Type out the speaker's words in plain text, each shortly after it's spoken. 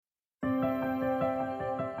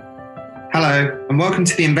Hello, and welcome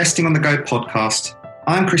to the Investing on the Go podcast.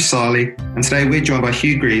 I'm Chris Sarley, and today we're joined by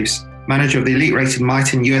Hugh Greaves, manager of the elite-rated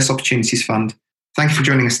Miton US Opportunities Fund. Thank you for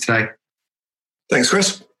joining us today. Thanks,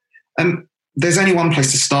 Chris. There's only one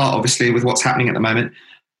place to start, obviously, with what's happening at the moment.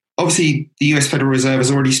 Obviously, the US Federal Reserve has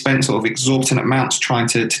already spent sort of exorbitant amounts trying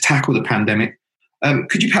to tackle the pandemic.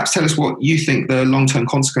 Could you perhaps tell us what you think the long-term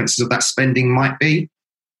consequences of that spending might be?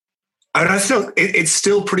 I feel it's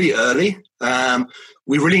still pretty early.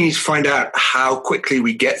 We really need to find out how quickly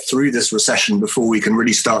we get through this recession before we can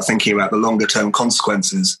really start thinking about the longer-term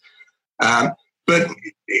consequences. But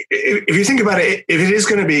if you think about it, if it is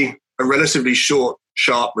going to be a relatively short,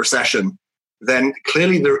 sharp recession, then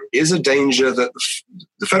clearly there is a danger that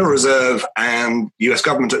the Federal Reserve and the US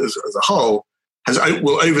government as a whole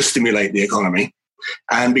will overstimulate the economy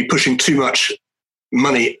and be pushing too much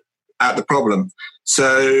money at the problem.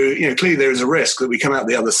 So, clearly there is a risk that we come out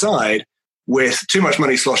the other side with too much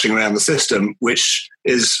money sloshing around the system, which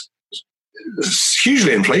is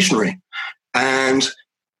hugely inflationary. And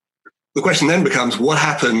the question then becomes, what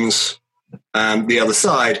happens the other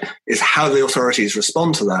side is how the authorities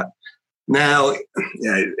respond to that. Now,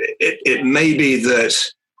 it may be that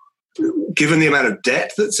given the amount of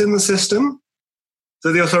debt that's in the system,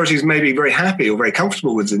 that the authorities may be very happy or very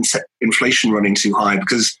comfortable with inflation running too high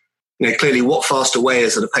because, clearly what faster way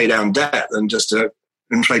is to pay down debt than just to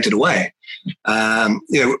inflate it away? A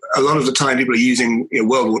lot of the time people are using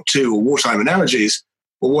World War II or wartime analogies.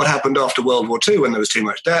 Well, what happened after World War II when there was too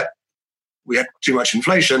much debt? We had too much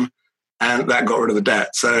inflation, and that got rid of the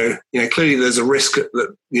debt. So, clearly there's a risk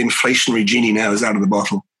that the inflationary genie now is out of the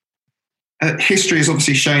bottle. History has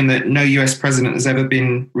obviously shown that no US president has ever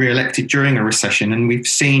been re-elected during a recession, and we've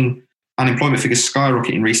seen unemployment figures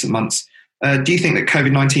skyrocket in recent months. Do you think that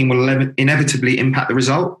COVID-19 will inevitably impact the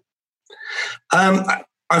result?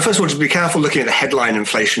 I first want to be careful looking at the headline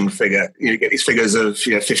inflation figure. You get these figures of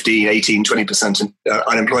 15, 18, 20%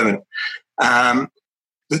 unemployment.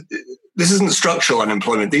 This isn't structural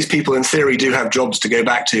unemployment. These people, in theory, do have jobs to go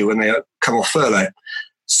back to when they come off furlough.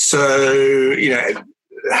 So,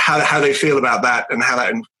 how they feel about that and how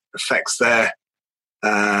that affects their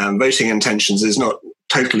voting intentions is not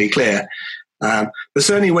totally clear. But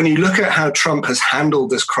certainly when you look at how Trump has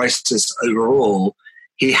handled this crisis overall,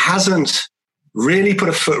 he hasn't really put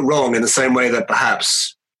a foot wrong in the same way that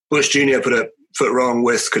perhaps Bush Jr. put a foot wrong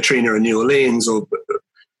with Katrina in New Orleans, or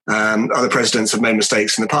other presidents have made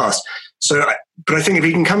mistakes in the past. But I think if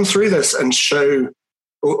he can come through this and show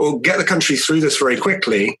or get the country through this very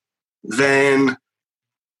quickly, then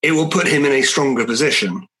it will put him in a stronger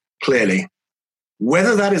position, clearly.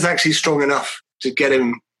 Whether that is actually strong enough to get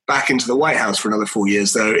him back into the White House for another 4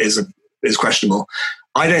 years, though, is questionable.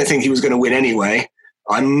 I don't think he was going to win anyway.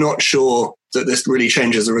 I'm not sure that this really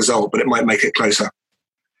changes the result, but it might make it closer.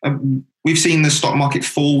 We've seen the stock market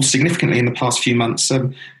fall significantly in the past few months.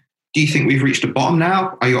 Do you think we've reached a bottom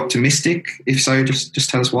now? Are you optimistic? If so, just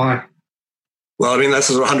tell us why. Well, that's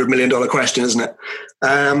a $100 million question, isn't it?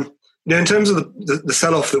 In terms of the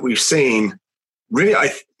sell-off that we've seen, really,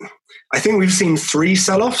 I think we've seen three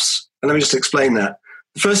sell-offs, and let me just explain that.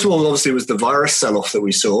 First of all, obviously, was the virus sell-off that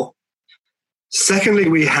we saw. Secondly,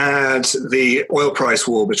 we had the oil price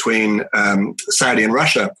war between Saudi and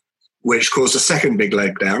Russia, which caused a second big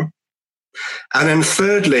leg down. And then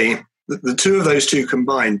thirdly, the two of those two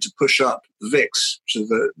combined to push up the VIX, which is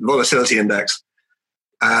the volatility index,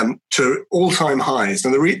 to all-time highs.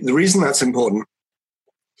 And the reason that's important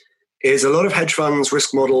is a lot of hedge funds,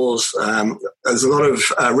 risk models, there's a lot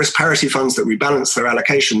of risk parity funds that rebalance their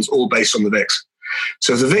allocations all based on the VIX.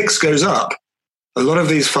 So if the VIX goes up, a lot of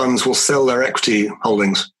these funds will sell their equity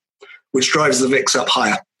holdings, which drives the VIX up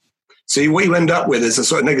higher. So what you end up with is a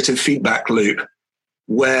sort of negative feedback loop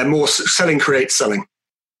where more selling creates selling.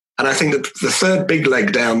 And I think that the third big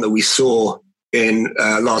leg down that we saw in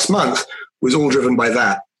last month was all driven by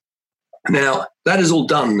that. Now, that is all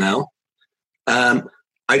done now,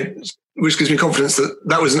 which gives me confidence that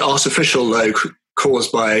that was an artificial low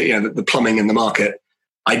caused by the plumbing in the market.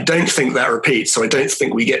 I don't think that repeats, so I don't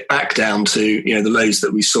think we get back down to the lows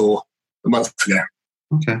that we saw a month ago.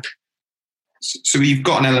 Okay. So you've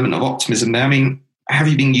got an element of optimism there. Have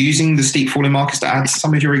you been using the steep fall in markets to add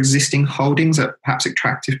some of your existing holdings at perhaps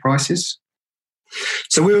attractive prices?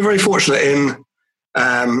 So we were very fortunate in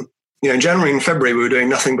January and February, we were doing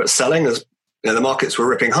nothing but selling as the markets were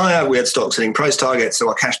ripping higher. We had stocks hitting price targets, so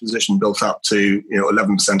our cash position built up to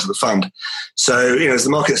 11% of the fund. So as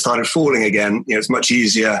the market started falling again, it's much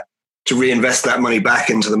easier to reinvest that money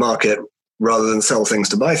back into the market rather than sell things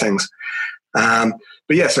to buy things. But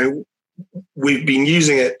yes, we've been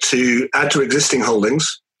using it to add to existing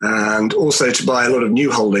holdings and also to buy a lot of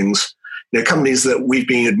new holdings companies that we've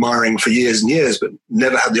been admiring for years and years, but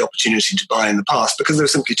never had the opportunity to buy in the past because they were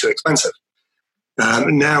simply too expensive.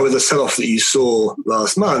 Now, with the sell-off that you saw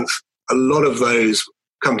last month, a lot of those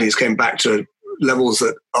companies came back to levels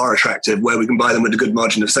that are attractive, where we can buy them with a good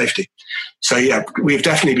margin of safety. So, yeah, we've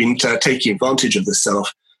definitely been taking advantage of this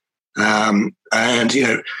sell-off. And,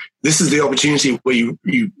 this is the opportunity where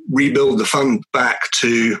you rebuild the fund back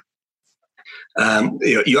to,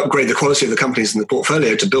 you upgrade the quality of the companies in the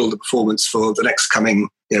portfolio to build the performance for the next coming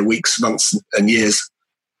weeks, months, and years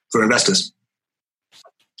for investors.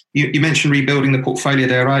 You mentioned rebuilding the portfolio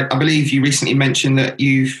there, right? I believe you recently mentioned that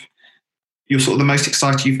you're sort of the most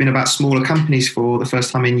excited you've been about smaller companies for the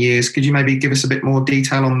first time in years. Could you maybe give us a bit more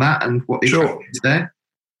detail on that and what the attraction is there?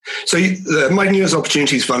 So the My Newest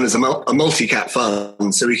Opportunities Fund is a multi-cap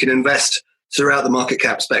fund, so we can invest throughout the market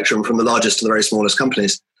cap spectrum from the largest to the very smallest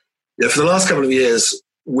companies. For the last couple of years,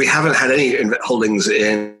 we haven't had any holdings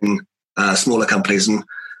in smaller companies, and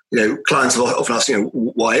clients have often asked,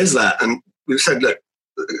 why is that? And we've said, look,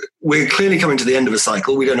 we're clearly coming to the end of a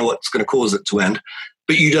cycle. We don't know what's going to cause it to end,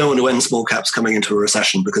 but you don't want to end small caps coming into a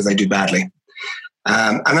recession because they do badly.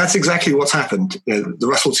 And that's exactly what's happened. The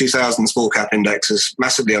Russell 2000 small cap index has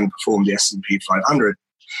massively underperformed the S&P 500.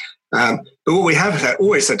 But what we have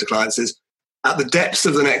always said to clients is, at the depths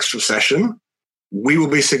of the next recession, we will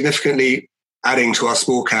be significantly adding to our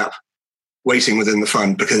small cap weighting within the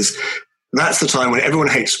fund, because that's the time when everyone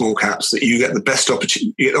hates small caps, that you get the best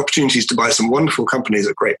opportunities to buy some wonderful companies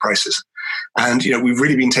at great prices. And we've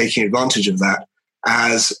really been taking advantage of that,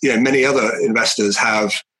 as many other investors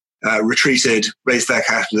have retreated, raised their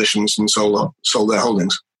cash positions, and sold their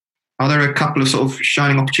holdings. Are there a couple of sort of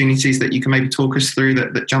shining opportunities that you can maybe talk us through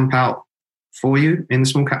that jump out for you in the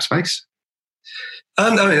small cap space?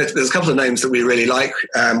 There's a couple of names that we really like.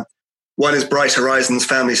 One is Bright Horizons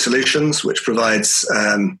Family Solutions, which provides,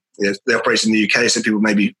 they operate in the UK, so people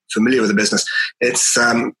may be familiar with the business. It's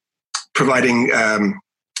providing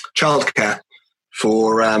childcare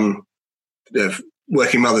for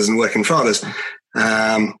working mothers and working fathers.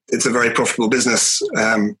 It's a very profitable business.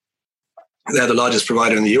 They're the largest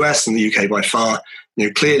provider in the US and the UK by far.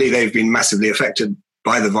 Clearly they've been massively affected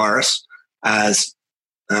by the virus, as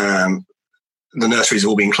the nurseries have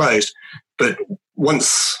all been closed. But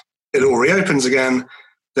once it all reopens again,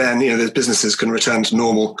 then those businesses can return to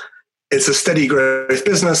normal. It's a steady growth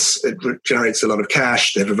business. It generates a lot of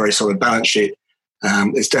cash. They have a very solid balance sheet.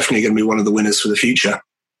 It's definitely going to be one of the winners for the future.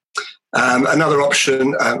 Another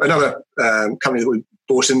option, another company that we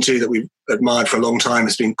bought into that we've admired for a long time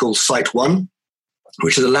has been called SiteOne,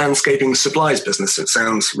 which is a landscaping supplies business. It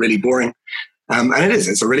sounds really boring, and it is.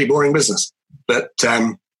 It's a really boring business. But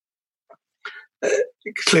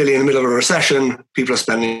clearly, in the middle of a recession, people are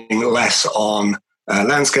spending less on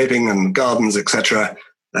landscaping and gardens, etc.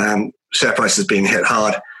 Share prices being hit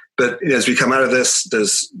hard. But as we come out of this,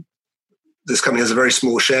 this company has a very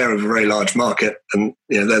small share of a very large market, and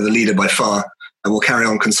they're the leader by far, and will carry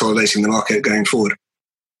on consolidating the market going forward.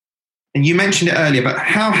 And you mentioned it earlier, but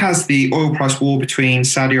how has the oil price war between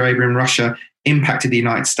Saudi Arabia and Russia impacted the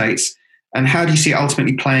United States, and how do you see it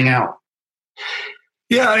ultimately playing out?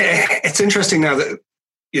 Yeah, it's interesting now that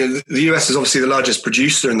the US is obviously the largest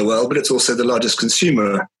producer in the world, but it's also the largest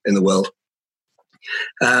consumer in the world.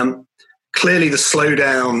 Clearly, the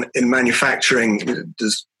slowdown in manufacturing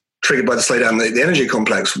triggered by the slowdown in the energy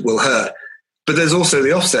complex will hurt. But there's also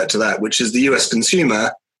the offset to that, which is the US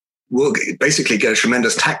consumer will basically get a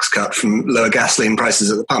tremendous tax cut from lower gasoline prices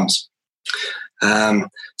at the pumps.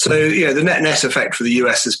 So the net effect for the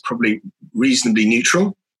US is probably reasonably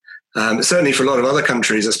neutral. Certainly for a lot of other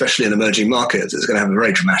countries, especially in emerging markets, it's going to have a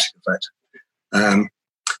very dramatic effect.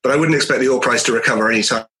 But I wouldn't expect the oil price to recover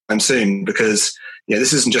anytime soon, because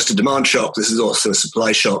this isn't just a demand shock, this is also a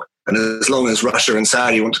supply shock. And as long as Russia and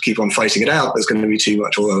Saudi want to keep on fighting it out, there's going to be too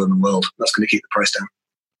much oil in the world. That's going to keep the price down.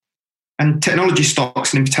 And technology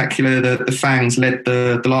stocks, and in particular the FANGs, led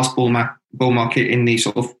the last bull market in the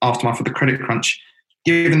sort of aftermath of the credit crunch.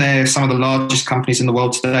 Given they're some of the largest companies in the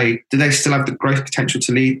world today, do they still have the growth potential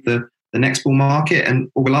to lead the next bull market,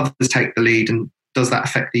 or will others take the lead? And does that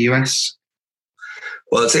affect the US?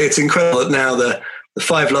 Well, it's incredible that now the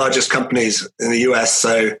five largest companies in the US,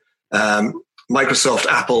 so Microsoft,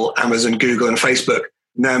 Apple, Amazon, Google, and Facebook,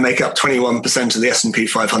 now make up 21% of the S&P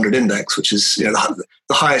 500 index, which is the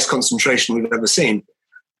highest concentration we've ever seen.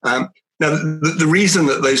 Now, the reason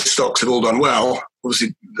that those stocks have all done well,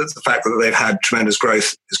 obviously, that's the fact that they've had tremendous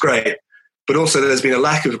growth is great, but also there's been a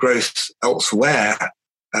lack of growth elsewhere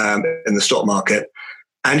in the stock market,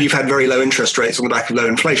 and you've had very low interest rates on the back of low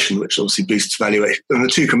inflation, which obviously boosts valuation. And the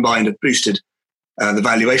two combined have boosted the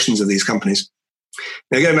valuations of these companies.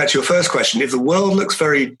 Now, going back to your first question, if the world looks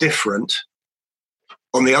very different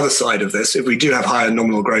on the other side of this, if we do have higher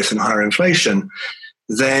nominal growth and higher inflation,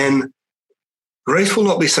 then growth will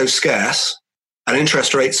not be so scarce and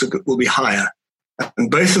interest rates will be higher.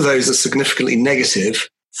 And both of those are significantly negative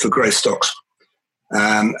for growth stocks.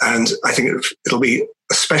 And I think it'll be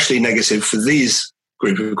especially negative for these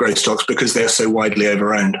group of growth stocks because they're so widely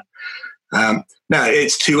overowned. Now,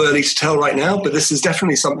 it's too early to tell right now, but this is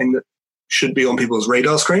definitely something that should be on people's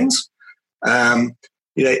radar screens.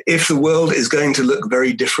 If the world is going to look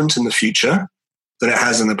very different in the future than it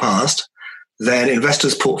has in the past, then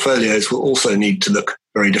investors' portfolios will also need to look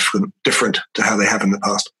very different to how they have in the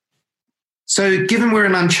past. So given we're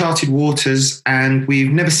in uncharted waters and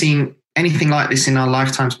we've never seen anything like this in our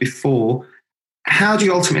lifetimes before, how do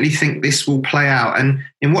you ultimately think this will play out? And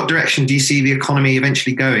in what direction do you see the economy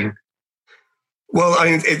eventually going? Well,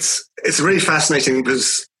 I mean, it's really fascinating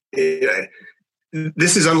because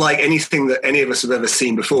this is unlike anything that any of us have ever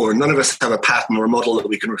seen before. None of us have a pattern or a model that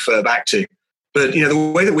we can refer back to. But,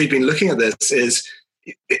 the way that we've been looking at this is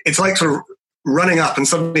it's like sort of running up and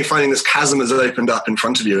suddenly finding this chasm has opened up in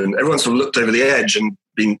front of you, and everyone's sort of looked over the edge and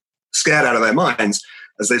been scared out of their minds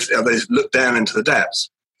as they've looked down into the depths.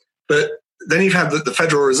 But then you've had the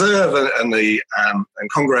Federal Reserve and the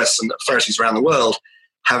Congress and authorities around the world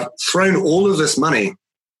have thrown all of this money,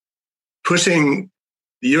 putting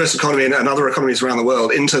the US economy and other economies around the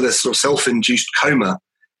world into this sort of self-induced coma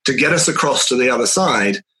to get us across to the other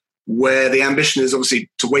side, where the ambition is obviously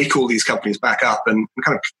to wake all these companies back up and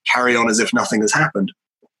kind of carry on as if nothing has happened.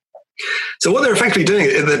 So what they're effectively doing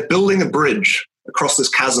is they're building a bridge across this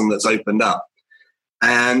chasm that's opened up.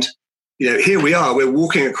 And, here we are, we're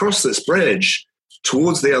walking across this bridge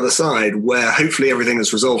towards the other side where hopefully everything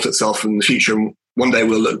has resolved itself in the future. And one day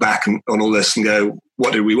we'll look back on all this and go,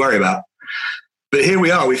 what did we worry about? But here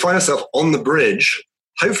we are, we find ourselves on the bridge,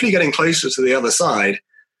 hopefully getting closer to the other side.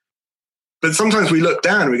 But sometimes we look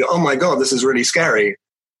down and we go, oh my God, this is really scary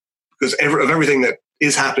because of everything that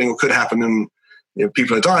is happening or could happen. And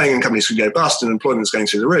people are dying and companies could go bust and employment is going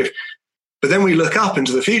through the roof. But then we look up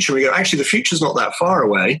into the future and we go, actually, the future's not that far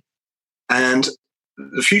away. And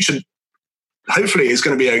the future hopefully is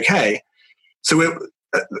going to be okay. So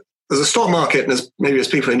as a stock market and as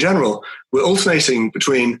people in general, we're alternating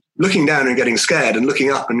between looking down and getting scared and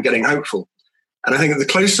looking up and getting hopeful. And I think that the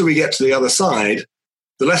closer we get to the other side,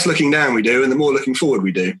 the less looking down we do and the more looking forward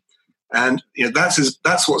we do. And that's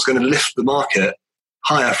what's going to lift the market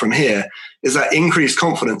higher from here, is that increased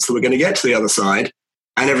confidence that we're going to get to the other side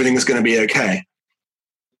and everything is going to be okay.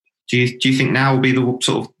 Do you think now will be the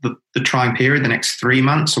sort of the trying period, the next 3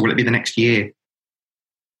 months, or will it be the next year?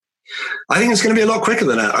 I think it's going to be a lot quicker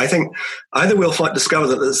than that. I think either we'll discover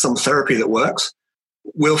that there's some therapy that works.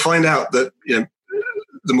 We'll find out that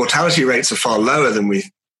the mortality rates are far lower than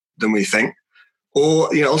we think, or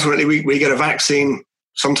ultimately we get a vaccine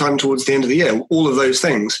sometime towards the end of the year. All of those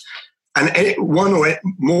things, and one or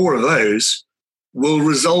more of those will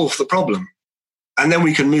resolve the problem, and then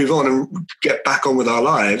we can move on and get back on with our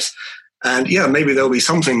lives. And maybe there'll be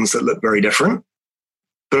some things that look very different.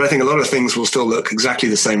 But I think a lot of things will still look exactly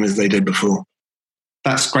the same as they did before.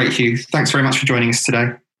 That's great, Hugh. Thanks very much for joining us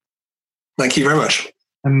today. Thank you very much.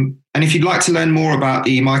 And if you'd like to learn more about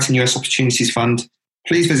the Miton US Opportunities Fund,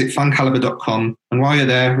 please visit fundcalibre.com. And while you're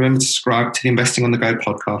there, remember to subscribe to the Investing on the Go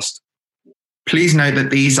podcast. Please note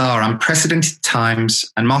that these are unprecedented times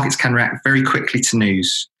and markets can react very quickly to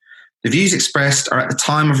news. The views expressed are at the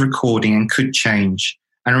time of recording and could change.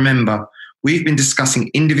 And remember, we've been discussing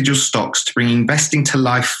individual stocks to bring investing to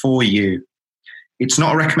life for you. It's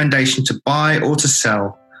not a recommendation to buy or to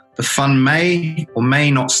sell. The fund may or may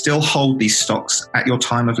not still hold these stocks at your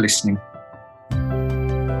time of listening.